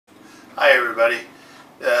Hi everybody,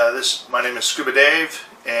 my name is Scuba Dave,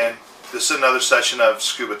 and this is another session of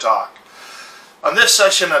Scuba Talk. On this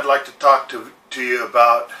session I'd like to talk to you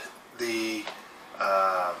about the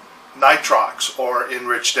Nitrox or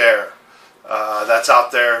Enriched Air. That's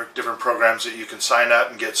out there, different programs that you can sign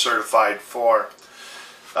up and get certified for.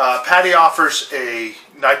 PADI offers a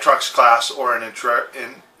Nitrox class or an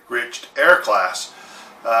Enriched Air class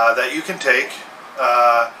that you can take.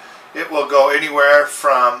 It will go anywhere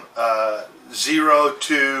from 0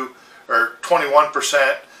 to, or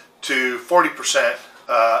 21% to 40%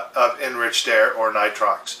 of enriched air or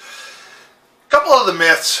nitrox. A couple of the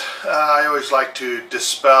myths I always like to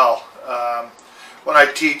dispel. When I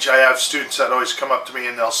teach, I have students that always come up to me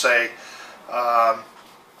and they'll say,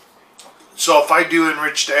 so if I do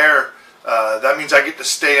enriched air, that means I get to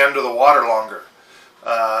stay under the water longer.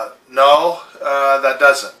 No, that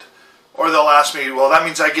doesn't. Or they'll ask me, well, that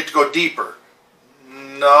means I get to go deeper.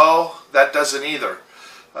 No, that doesn't either.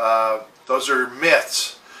 Those are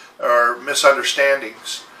myths or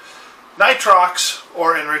misunderstandings. Nitrox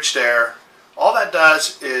or enriched air, all that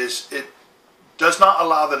does is it does not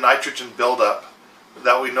allow the nitrogen buildup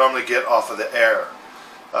that we normally get off of the air.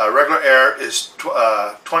 Regular air is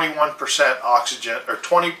 21% oxygen, or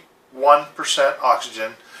 21%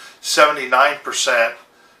 oxygen, 79%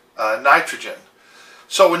 nitrogen.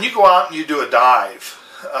 So when you go out and you do a dive,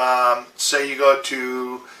 say you go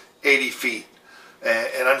to 80 feet,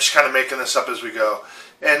 and I'm just kind of making this up as we go,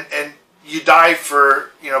 and you dive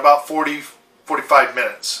for about 45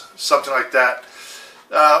 minutes, something like that.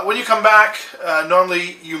 When you come back,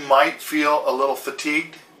 normally you might feel a little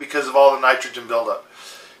fatigued because of all the nitrogen buildup.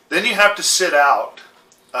 Then you have to sit out,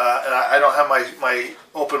 and I don't have my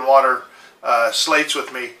open water slates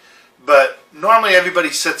with me, but normally everybody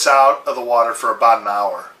sits out of the water for about an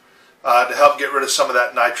hour to help get rid of some of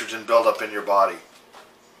that nitrogen buildup in your body.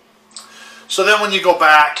 So then when you go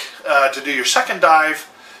back to do your second dive,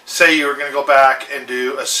 say you were going to go back and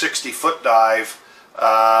do a 60-foot dive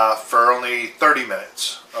for only 30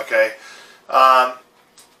 minutes, okay?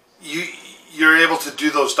 You're able to do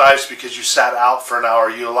those dives because you sat out for an hour.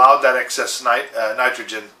 You allowed that excess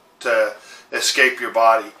nitrogen to escape your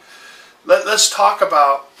body. Let's talk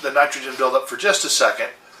about the nitrogen buildup for just a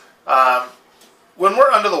second. When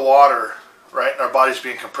we're under the water, right, and our body's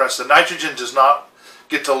being compressed, the nitrogen does not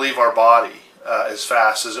get to leave our body as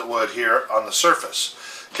fast as it would here on the surface,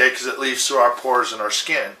 okay, because it leaves through our pores and our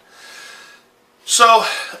skin. So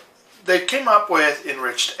they came up with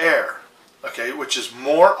enriched air, okay, which is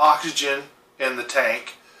more oxygen in the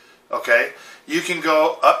tank, okay. You can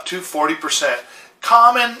go up to 40%.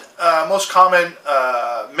 Most common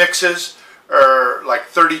mixes are like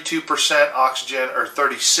 32% oxygen or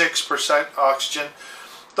 36% oxygen.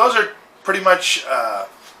 Those are pretty much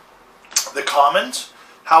the commons.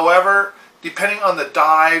 However, depending on the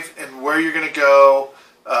dive and where you're going to go,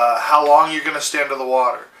 how long you're going to stay under the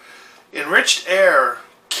water, enriched air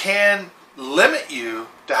can limit you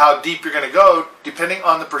to how deep you're going to go depending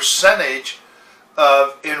on the percentage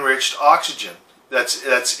of enriched oxygen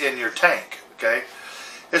that's in your tank. Okay,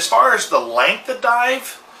 as far as the length of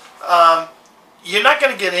dive, you're not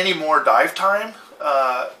going to get any more dive time.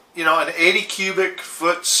 An 80 cubic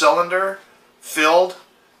foot cylinder filled,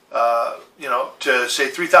 to say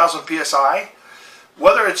 3,000 psi,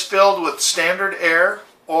 whether it's filled with standard air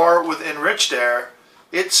or with enriched air,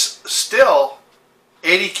 it's still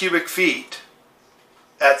 80 cubic feet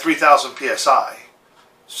at 3,000 psi.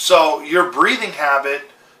 So your breathing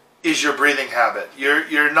habit is your breathing habit.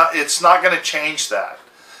 You're not. It's not going to change that.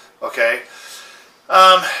 Okay.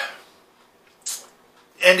 And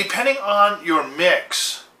depending on your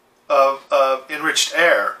mix of enriched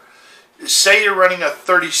air, say you're running a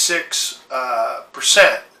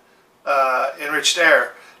 36% enriched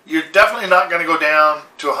air, you're definitely not going to go down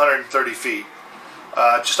to 130 feet.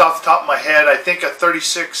 Just off the top of my head, I think a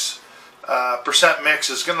 36%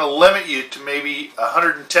 mix is going to limit you to maybe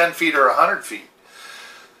 110 feet or 100 feet.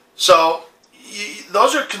 So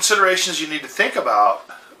those are considerations you need to think about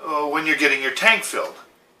when you're getting your tank filled.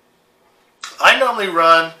 I normally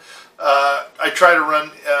run, I try to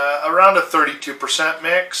run around a 32%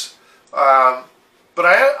 mix, but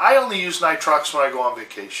I only use Nitrox when I go on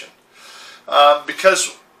vacation.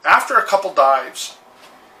 Because after a couple dives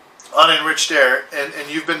on enriched air, and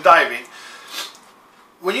you've been diving,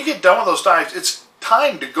 when you get done with those dives, it's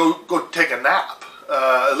time to go take a nap.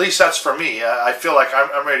 At least that's for me. I feel like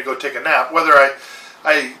I'm ready to go take a nap. Whether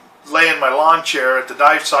I lay in my lawn chair at the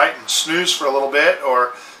dive site and snooze for a little bit,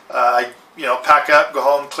 or I pack up, go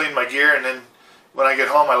home, clean my gear, and then when I get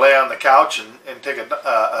home I lay on the couch and take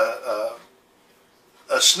a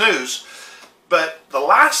snooze. But the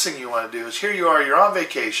last thing you want to do is, here you are, you're on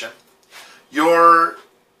vacation, you're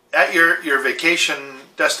at your vacation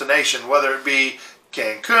destination, whether it be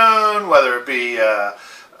Cancun, whether it be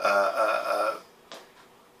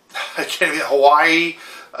Hawaii,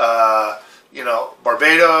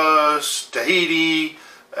 Barbados, Tahiti,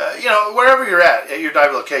 wherever you're at your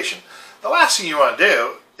dive location. The last thing you want to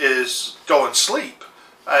do is go and sleep.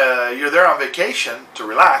 You're there on vacation to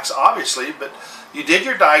relax, obviously, but you did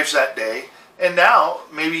your dives that day, and now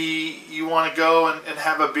maybe you want to go and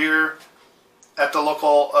have a beer at the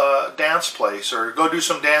local dance place, or go do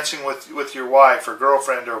some dancing with your wife or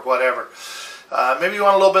girlfriend or whatever. Maybe you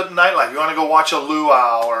want a little bit of nightlife. You want to go watch a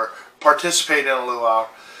luau or participate in a luau.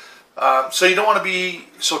 So you don't want to be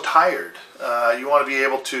so tired. You want to be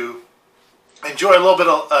able to enjoy a little bit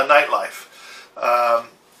of nightlife.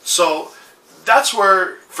 So that's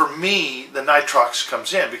where, for me, the Nitrox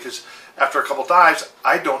comes in, because after a couple dives,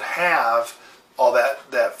 I don't have all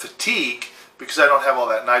that fatigue, because I don't have all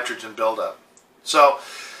that nitrogen buildup. So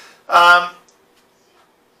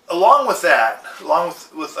along with that, along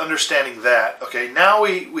with understanding that, okay, now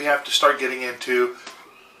we have to start getting into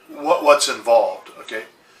what's involved. Okay,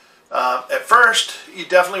 at first, you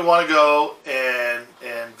definitely want to go and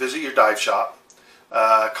visit your dive shop,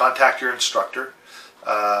 contact your instructor,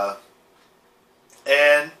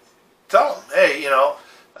 and tell them, hey,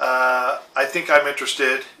 I think I'm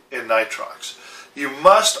interested in Nitrox. You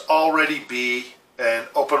must already be an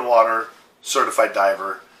open water certified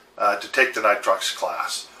diver to take the Nitrox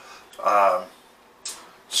class.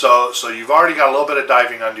 So you've already got a little bit of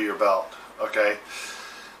diving under your belt. Okay.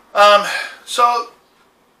 So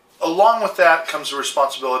along with that comes the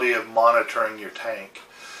responsibility of monitoring your tank.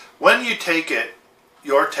 When you take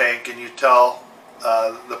your tank, and you tell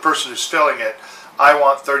the person who's filling it, I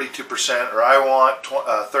want 32%, or I want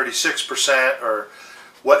 36%, or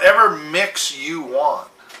whatever mix you want,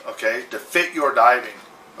 okay, to fit your diving,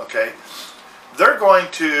 okay, they're going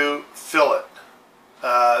to fill it.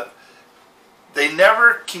 They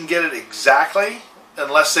never can get it exactly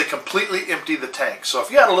unless they completely empty the tank. So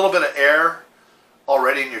if you had a little bit of air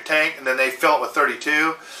already in your tank, and then they fill it with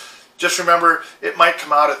 32, just remember, it might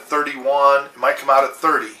come out at 31, it might come out at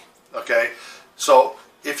 30, okay? So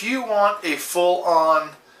if you want a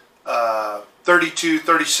full-on 32,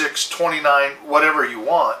 36, 29, whatever you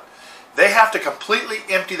want, they have to completely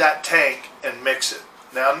empty that tank and mix it.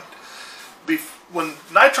 Now, when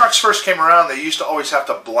Nitrox first came around, they used to always have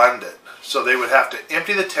to blend it. So they would have to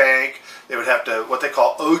empty the tank, they would have to, what they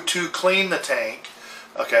call O2 clean the tank,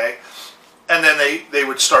 okay? And then they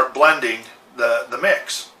would start blending the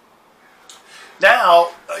mix.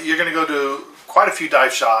 Now, you're going to go to quite a few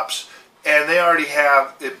dive shops, and they already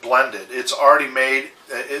have it blended. It's already made,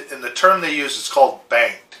 and the term they use is called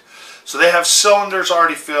banked. So they have cylinders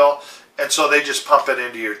already filled, and so they just pump it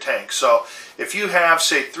into your tank. So if you have,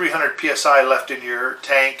 say, 300 psi left in your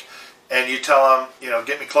tank, and you tell them,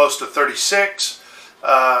 get me close to 36,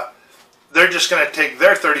 they're just going to take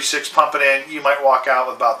their 36, pump it in. You might walk out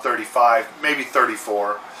with about 35, maybe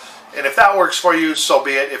 34. And if that works for you, so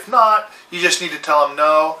be it. If not, you just need to tell them,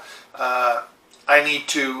 no, I need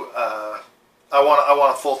to, I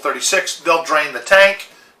want a full 36. They'll drain the tank,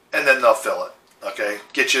 and then they'll fill it. Okay,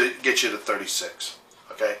 get you to 36.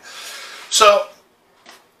 Okay, so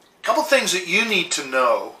a couple things that you need to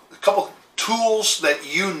know, a couple tools that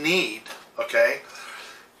you need. Okay,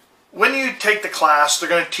 when you take the class, they're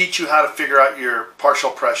going to teach you how to figure out your partial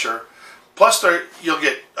pressure. Plus, you'll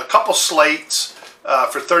get a couple slates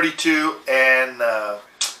for 32 and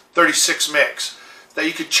 36 mix that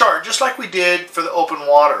you could chart, just like we did for the open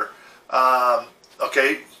water.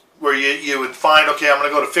 Okay, where you would find, okay, I'm going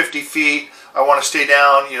to go to 50 feet. I want to stay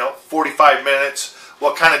down, 45 minutes.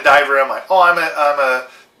 What kind of diver am I? Oh, I'm a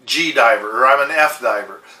G diver, or I'm an F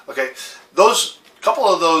diver. Okay, couple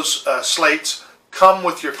of those slates come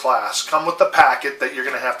with your class, come with the packet that you're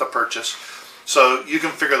going to have to purchase, so you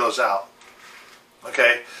can figure those out.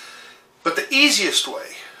 Okay, but the easiest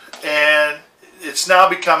way, and it's now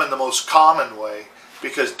becoming the most common way,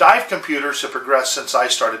 because dive computers have progressed since I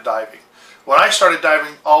started diving. When I started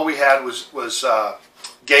diving, all we had was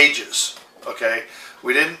gauges. Okay,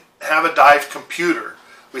 we didn't have a dive computer.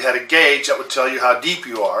 We had a gauge that would tell you how deep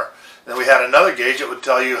you are, and then we had another gauge that would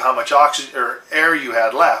tell you how much oxygen or air you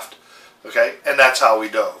had left. Okay, and that's how we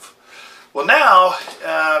dove. Well, now,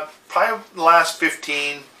 probably the last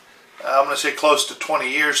 15, I'm going to say close to 20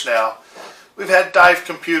 years now, we've had dive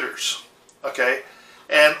computers. Okay,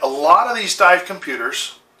 and a lot of these dive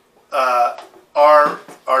computers are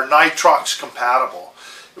Nitrox compatible.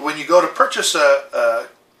 When you go to purchase a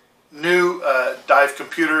new dive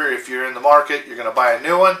computer, if you're in the market, you're going to buy a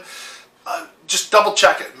new one, just double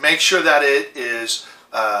check it. Make sure that it is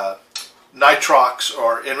Nitrox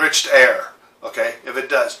or Enriched Air. Okay, if it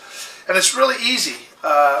does, and it's really easy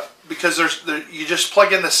because you just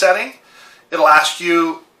plug in the setting. It'll ask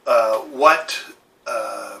you what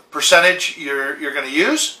percentage you're going to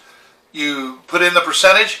use. You put in the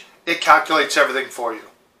percentage, it calculates everything for you.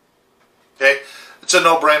 Okay, it's a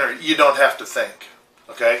no-brainer. You don't have to think.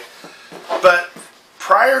 Okay, but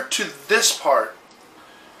prior to this part,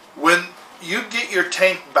 when you get your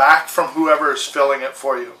tank back from whoever is filling it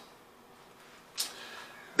for you,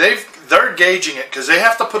 they're gauging it because they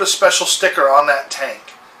have to put a special sticker on that tank,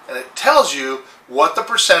 and it tells you what the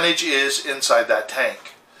percentage is inside that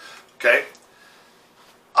tank. Okay,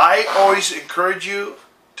 I always encourage you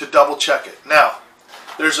to double check it. Now,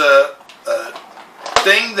 there's a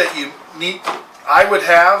thing that you need. I would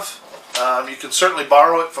have. You can certainly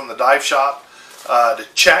borrow it from the dive shop to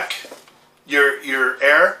check your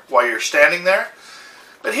air while you're standing there.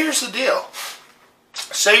 But here's the deal.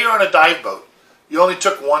 Say you're on a dive boat. You only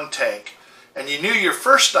took one tank, and you knew your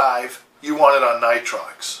first dive you wanted on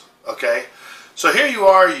Nitrox. Okay? So here you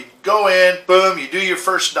are, you go in, boom, you do your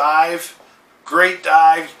first dive, great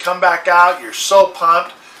dive, you come back out, you're so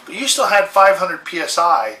pumped, but you still had 500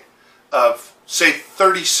 psi of, say,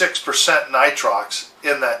 36% Nitrox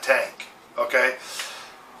in that tank. Okay?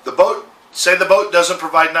 Say the boat doesn't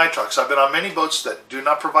provide Nitrox. I've been on many boats that do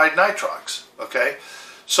not provide Nitrox. Okay?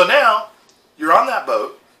 So now, you're on that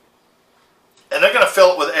boat, and they're going to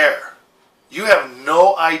fill it with air. You have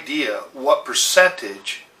no idea what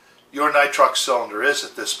percentage your Nitrox cylinder is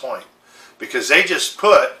at this point. Because they just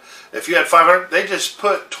put, if you had 500, they just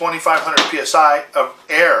put 2,500 psi of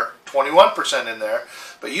air, 21% in there,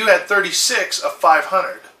 but you had 36 of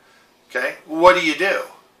 500. Okay? What do?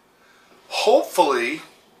 Hopefully,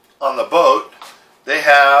 on the boat, they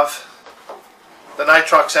have the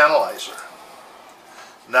Nitrox analyzer.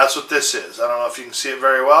 And that's what this is. I don't know if you can see it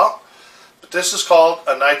very well, but this is called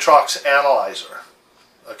a Nitrox analyzer.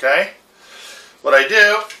 Okay? What I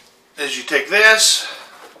do is you take this.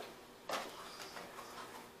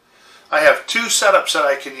 I have two setups that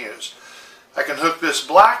I can use. I can hook this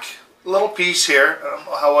black little piece here. I don't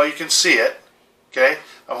know how well you can see it. Okay?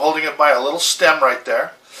 I'm holding it by a little stem right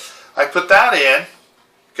there. I put that in.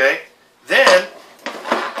 Okay? Then,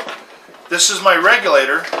 this is my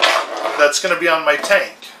regulator that's going to be on my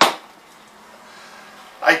tank.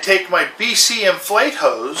 I take my BC inflate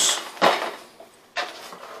hose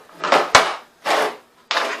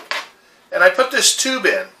and I put this tube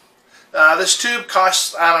in. This tube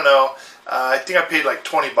costs, I don't know, I think I paid like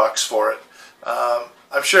 20 bucks for it.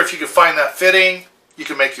 I'm sure if you can find that fitting, you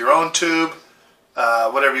can make your own tube,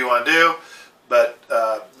 whatever you want to do. But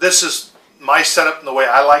this is my setup and the way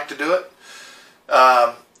I like to do it.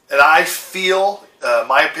 And I feel,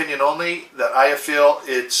 my opinion only, that I feel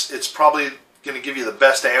it's probably going to give you the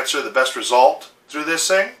best answer, the best result through this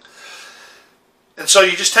thing. And so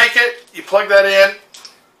you just take it, you plug that in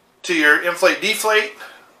to your inflate deflate.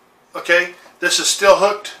 Okay, this is still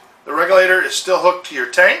hooked, the regulator is still hooked to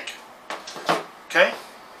your tank. Okay,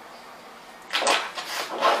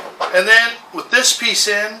 and then with this piece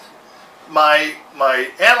in, my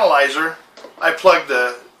analyzer, I plug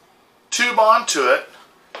the tube onto it,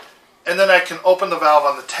 and then I can open the valve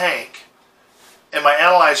on the tank, and my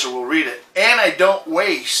analyzer will read it. And I don't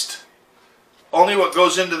waste only what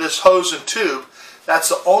goes into this hose and tube. That's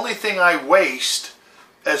the only thing I waste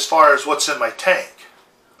as far as what's in my tank.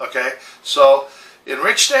 Okay, so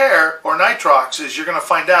Enriched Air or Nitrox, as you're going to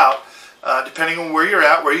find out, depending on where you're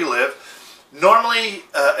at, where you live. Normally,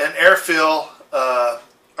 an air fill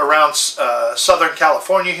around Southern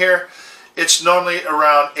California here, it's normally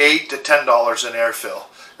around $8 to $10 an air fill.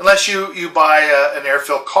 Unless you buy an air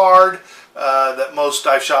fill card that most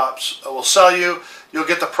dive shops will sell you, you'll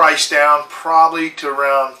get the price down probably to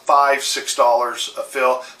around $5, $6 a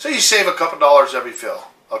fill. So you save a couple dollars every fill.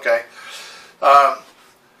 Okay.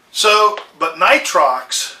 But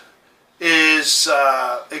Nitrox is,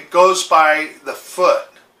 it goes by the foot,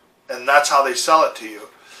 and that's how they sell it to you.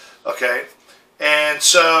 Okay. And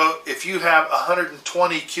so if you have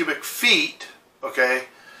 120 cubic feet, okay,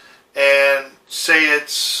 and say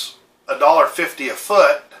it's $1.50 a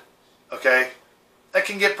foot, okay, that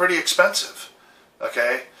can get pretty expensive.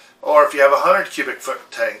 Okay. Or if you have a 100 cubic foot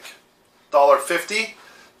tank, $1.50,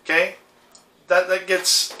 okay, that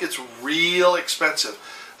gets real expensive.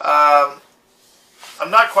 I'm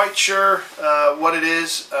not quite sure what it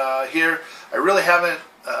is here. I really haven't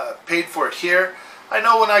paid for it here. I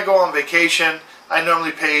know when I go on vacation, I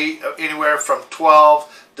normally pay anywhere from $12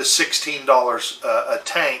 to $16 a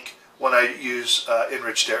tank when I use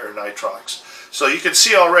Enriched Air or Nitrox. So you can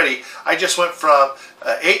see already, I just went from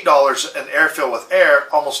 $8 an air fill with air,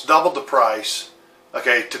 almost doubled the price,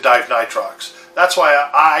 okay, to dive Nitrox. That's why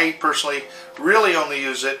I personally really only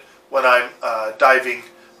use it when I'm diving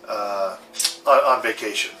on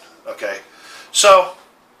vacation, okay. So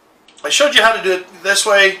I showed you how to do it this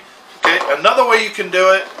way. Okay, another way you can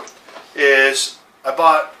do it is I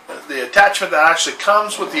bought the attachment that actually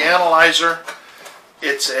comes with the analyzer.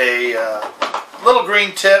 It's a little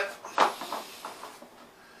green tip.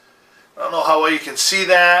 I don't know how well you can see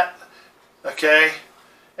that. Okay,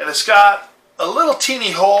 and it's got a little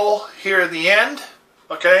teeny hole here in the end.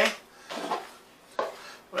 Okay, I'm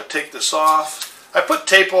going to take this off. I put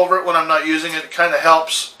tape over it when I'm not using it. It kind of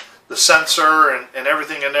helps the sensor and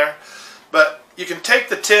everything in there. But you can take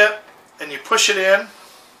the tip and you push it in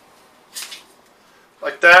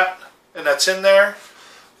like that, and that's in there.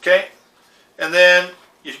 Okay, and then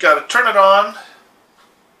you've got to turn it on.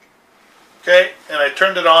 Okay, and I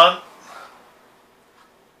turned it on.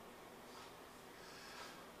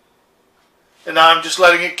 And now I'm just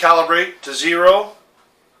letting it calibrate to 0.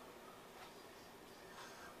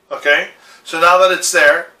 Okay, so now that it's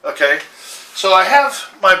there, okay, so I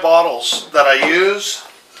have my bottles that I use.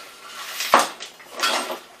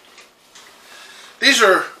 These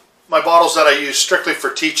are my bottles that I use strictly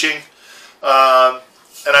for teaching, and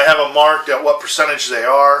I have them marked at what percentage they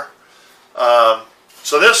are.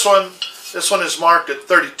 So this one is marked at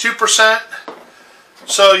 32%.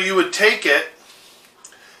 So you would take it,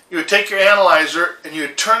 you would take your analyzer and you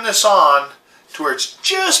would turn this on to where it's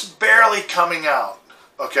just barely coming out.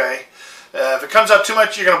 Okay, if it comes out too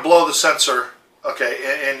much, you're going to blow the sensor.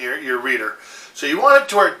 Okay, in your reader. So you want it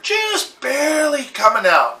to where it's just barely coming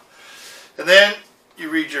out, and then you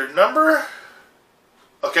read your number.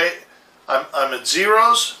 Okay, I'm at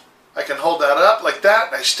zeros. I can hold that up like that,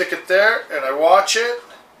 and I stick it there, and I watch it,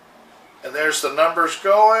 and there's the numbers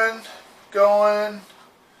going.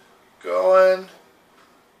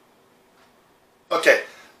 Okay,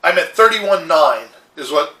 I'm at 31.9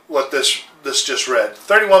 is what this just read.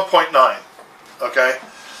 31.9. Okay,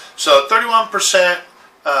 so 31%,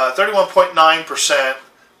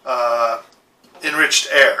 31.9% enriched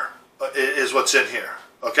air is what's in here.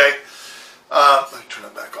 Okay, let me turn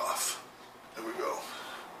it back off. There we go.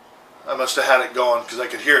 I must have had it going because I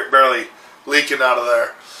could hear it barely leaking out of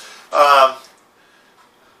there.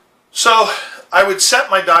 So I would set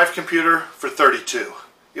my dive computer for 32.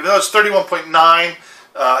 Even though it's 31.9,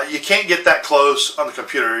 you can't get that close on the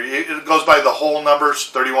computer. It goes by the whole numbers,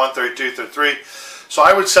 31, 32, 33. So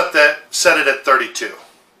I would set it at 32.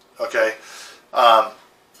 Okay,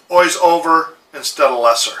 always over instead of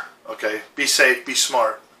lesser. Okay, be safe, be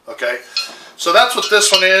smart. Okay, so that's what this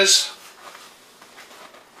one is.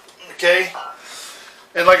 Okay,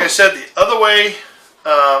 and like I said, the other way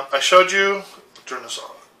I showed you, turn this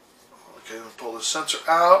off. Okay, let me pull the sensor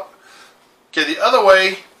out. Okay, the other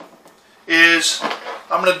way is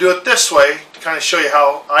I'm going to do it this way to kind of show you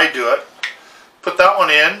how I do it. Put that one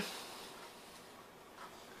in.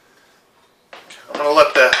 I'm going to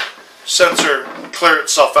let the sensor clear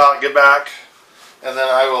itself out and get back, and then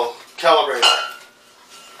I will calibrate it.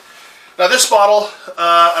 Now this bottle,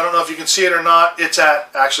 I don't know if you can see it or not, it's at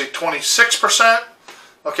actually 26%.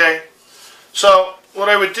 Okay, so what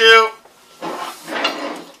I would do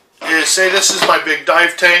is say this is my big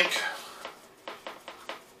dive tank.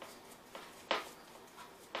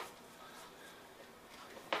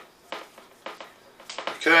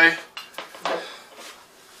 Okay.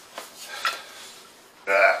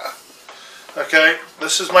 Okay,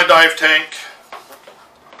 this is my dive tank.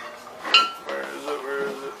 Where is it? Where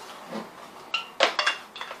is it?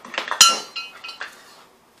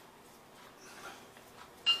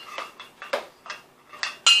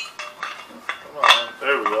 Come on,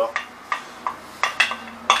 there we go.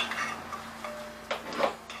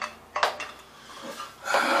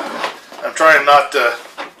 I'm trying not to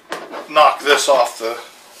knock this off the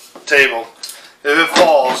table. If it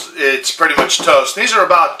falls, it's pretty much toast. These are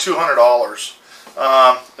about $200.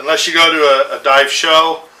 Unless you go to a dive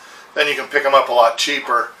show, then you can pick them up a lot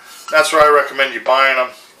cheaper. That's where I recommend you buying them.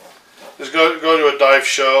 Just go to a dive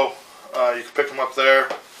show. You can pick them up there.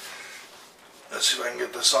 Let's see if I can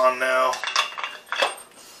get this on now.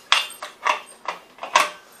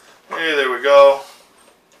 Hey, there we go.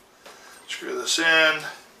 Screw this in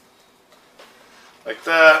like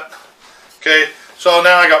that. Okay, so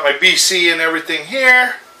now I got my BC and everything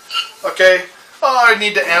here. Okay, oh, I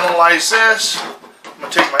need to analyze this. I'm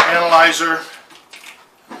going to take my analyzer,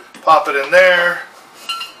 pop it in there.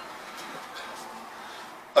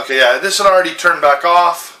 Okay, yeah, this had already turned back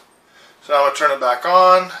off. So now I'm going to turn it back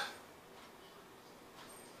on.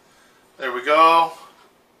 There we go.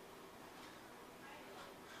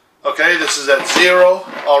 Okay, this is at 0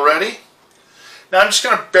 already. Now I'm just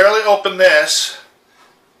going to barely open this.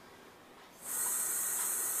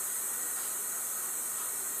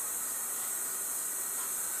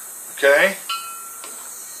 Okay.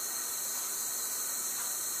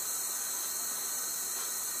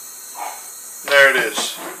 There it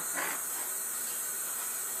is.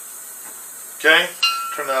 Okay,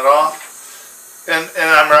 turn that off. And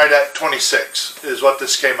I'm right at 26 is what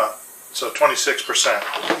this came up. So 26%.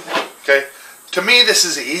 Okay. To me, this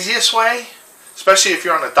is the easiest way, especially if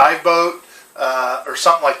you're on a dive boat or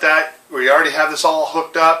something like that, where you already have this all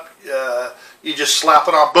hooked up. You just slap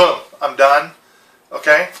it on, boom, I'm done.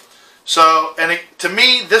 Okay. So, and to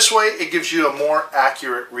me, this way, it gives you a more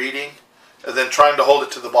accurate reading than trying to hold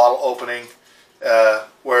it to the bottle opening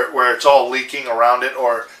where it's all leaking around it,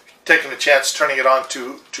 or taking a chance turning it on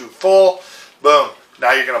too full. Boom,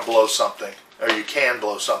 now you're going to blow something, or you can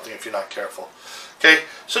blow something if you're not careful. Okay,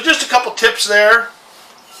 so just a couple tips there.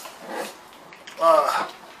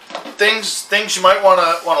 Things you might want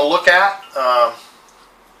to look at.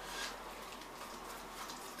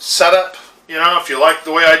 Setup. You know, if you like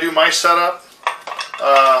the way I do my setup,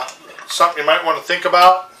 something you might want to think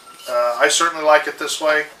about. I certainly like it this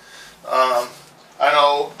way. I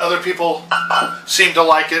know other people seem to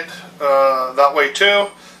like it that way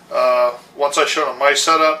too. Once I showed them my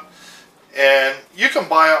setup, and you can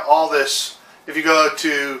buy all this if you go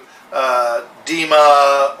to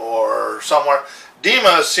Dima or somewhere.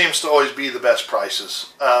 Dima seems to always be the best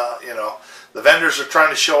prices. You know, the vendors are trying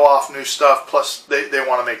to show off new stuff, plus they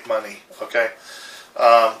want to make money. Okay,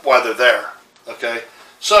 while they're there. Okay,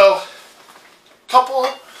 so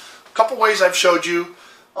couple ways I've showed you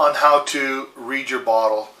on how to read your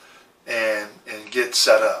bottle and get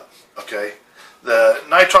set up. Okay, the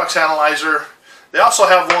Nitrox analyzer. They also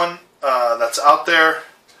have one that's out there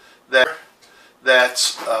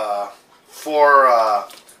that's for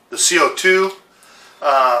the CO2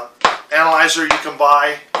 analyzer you can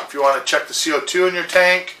buy if you want to check the CO2 in your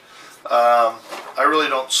tank. I really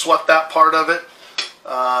don't sweat that part of it,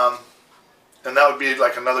 and that would be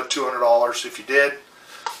like another $200 if you did.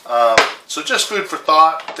 So just food for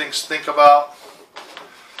thought, things to think about.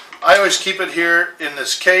 I always keep it here in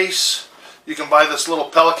this case. You can buy this little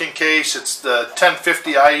Pelican case. It's the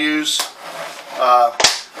 1050 I use.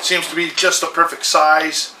 Seems to be just a perfect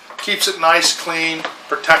size. Keeps it nice, clean,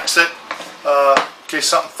 protects it in case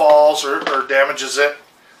something falls or damages it.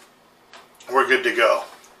 We're good to go.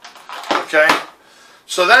 Okay,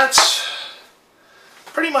 so that's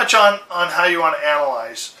pretty much on how you want to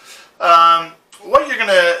analyze. What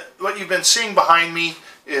you've been seeing behind me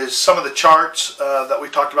is some of the charts that we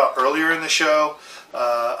talked about earlier in the show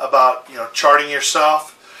about charting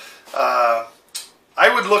yourself. I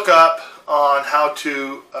would look up on how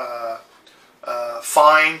to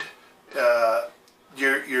find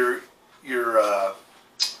your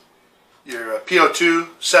PO2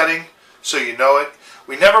 setting, so you know it.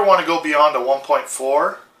 We never want to go beyond a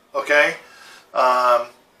 1.4. Okay,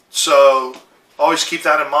 so always keep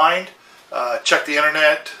that in mind. Check the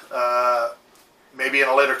internet. Maybe in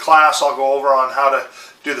a later class I'll go over on how to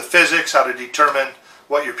do the physics, how to determine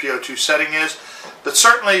what your PO2 setting is. But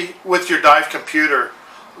certainly with your dive computer,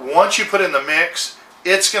 once you put in the mix,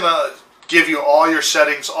 it's going to give you all your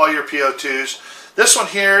settings, all your PO2s. This one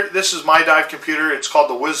here, this is my dive computer. It's called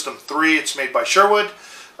the Wisdom 3. It's made by Sherwood.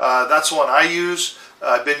 That's the one I use.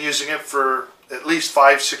 I've been using it for at least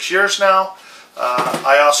 5-6 years now.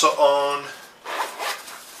 I also own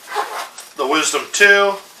the Wisdom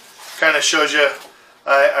 2. Kind of shows you,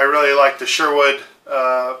 I really like the Sherwood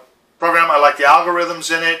program. I like the algorithms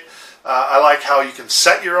in it. I like how you can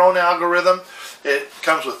set your own algorithm. It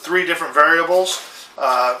comes with 3 different variables.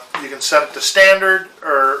 You can set it to standard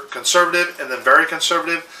or conservative and then very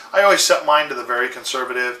conservative. I always set mine to the very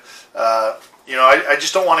conservative. I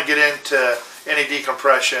just don't want to get into any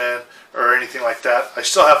decompression or anything like that. I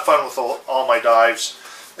still have fun with all my dives,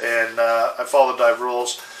 and I follow the dive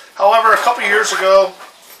rules. However, a couple years ago,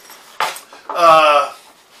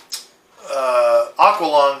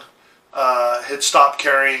 Aqualung had stopped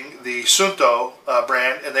carrying the Sunto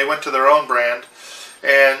brand, and they went to their own brand.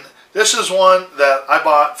 And this is one that I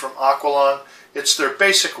bought from Aqualung. It's their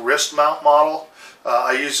basic wrist mount model.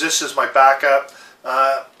 I use this as my backup.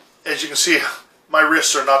 As you can see, my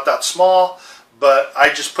wrists are not that small, but I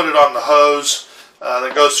just put it on the hose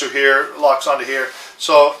that goes through here, locks onto here.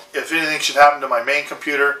 So if anything should happen to my main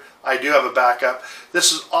computer, I do have a backup.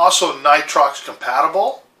 This is also Nitrox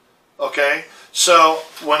compatible. Okay, so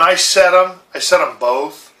when I set them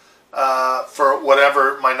both for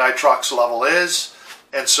whatever my Nitrox level is.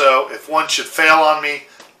 And so if one should fail on me,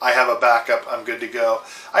 I have a backup. I'm good to go.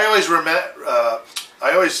 I always recommend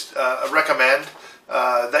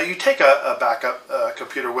that you take a backup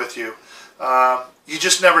computer with you. You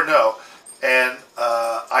just never know. And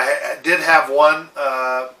I did have one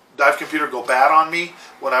dive computer go bad on me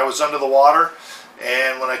when I was under the water.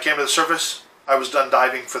 And when I came to the surface, I was done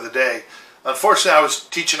diving for the day. Unfortunately, I was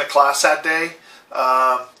teaching a class that day.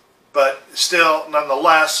 But still,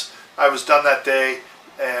 nonetheless, I was done that day.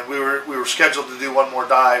 And we were scheduled to do one more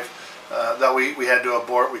dive that we had to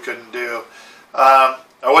abort. We couldn't do. I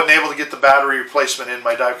wasn't able to get the battery replacement in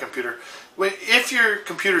my dive computer. If your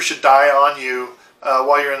computer should die on you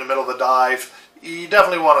while you're in the middle of the dive, you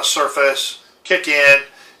definitely want to surface, kick in,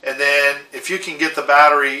 and then if you can get the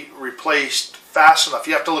battery replaced fast enough,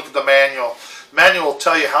 you have to look at the manual. The manual will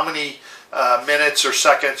tell you how many minutes or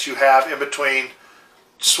seconds you have in between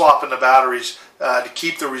swapping the batteries to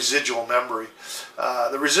keep the residual memory.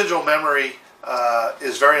 The residual memory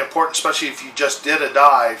is very important, especially if you just did a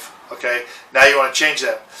dive. Okay, now you want to change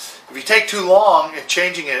that. If you take too long in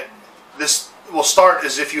changing it, this will start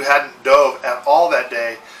as if you hadn't dove at all that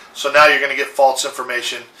day. So now you're going to get false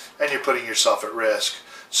information and you're putting yourself at risk.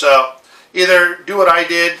 So either do what I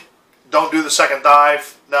did, don't do the second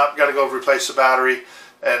dive. Now I've got to go replace the battery,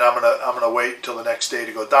 and I'm gonna wait until the next day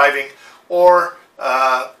to go diving. Or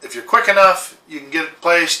if you're quick enough, you can get it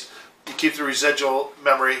placed. You keep the residual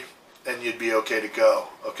memory, and you'd be okay to go.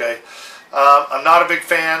 Okay. I'm not a big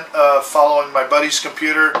fan of following my buddy's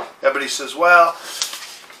computer. Everybody says, well,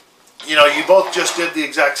 you know, you both just did the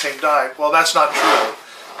exact same dive. Well, that's not true.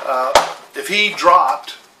 If he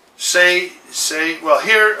dropped, well,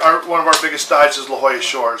 here are one of our biggest dives is La Jolla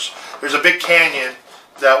Shores. There's a big canyon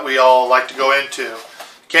that we all like to go into.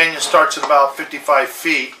 The canyon starts at about 55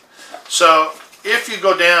 feet. So if you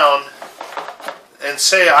go down and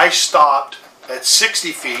say I stopped at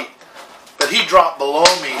 60 feet, but he dropped below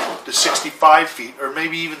me to 65 feet or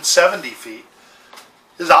maybe even 70 feet,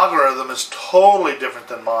 his algorithm is totally different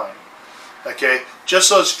than mine. Okay, just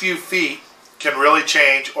those few feet can really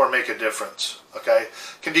change or make a difference. Okay,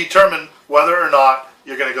 can determine whether or not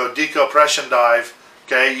you're going to go decompression dive.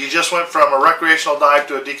 Okay, you just went from a recreational dive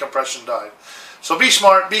to a decompression dive. So be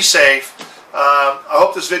smart, be safe. I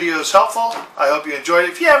hope this video is helpful. I hope you enjoyed it.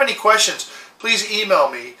 If you have any questions, please email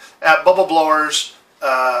me at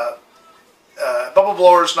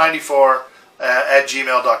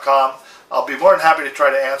bubblblowers94@gmail.com. I'll be more than happy to try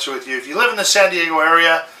to answer with you. If you live in the San Diego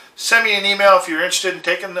area, send me an email if you're interested in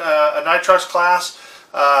taking a Nitrox class,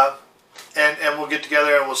 and we'll get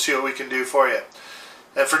together and we'll see what we can do for you.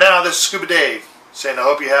 And for now, this is Scuba Dave saying I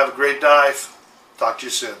hope you have a great dive. Talk to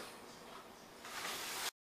you soon.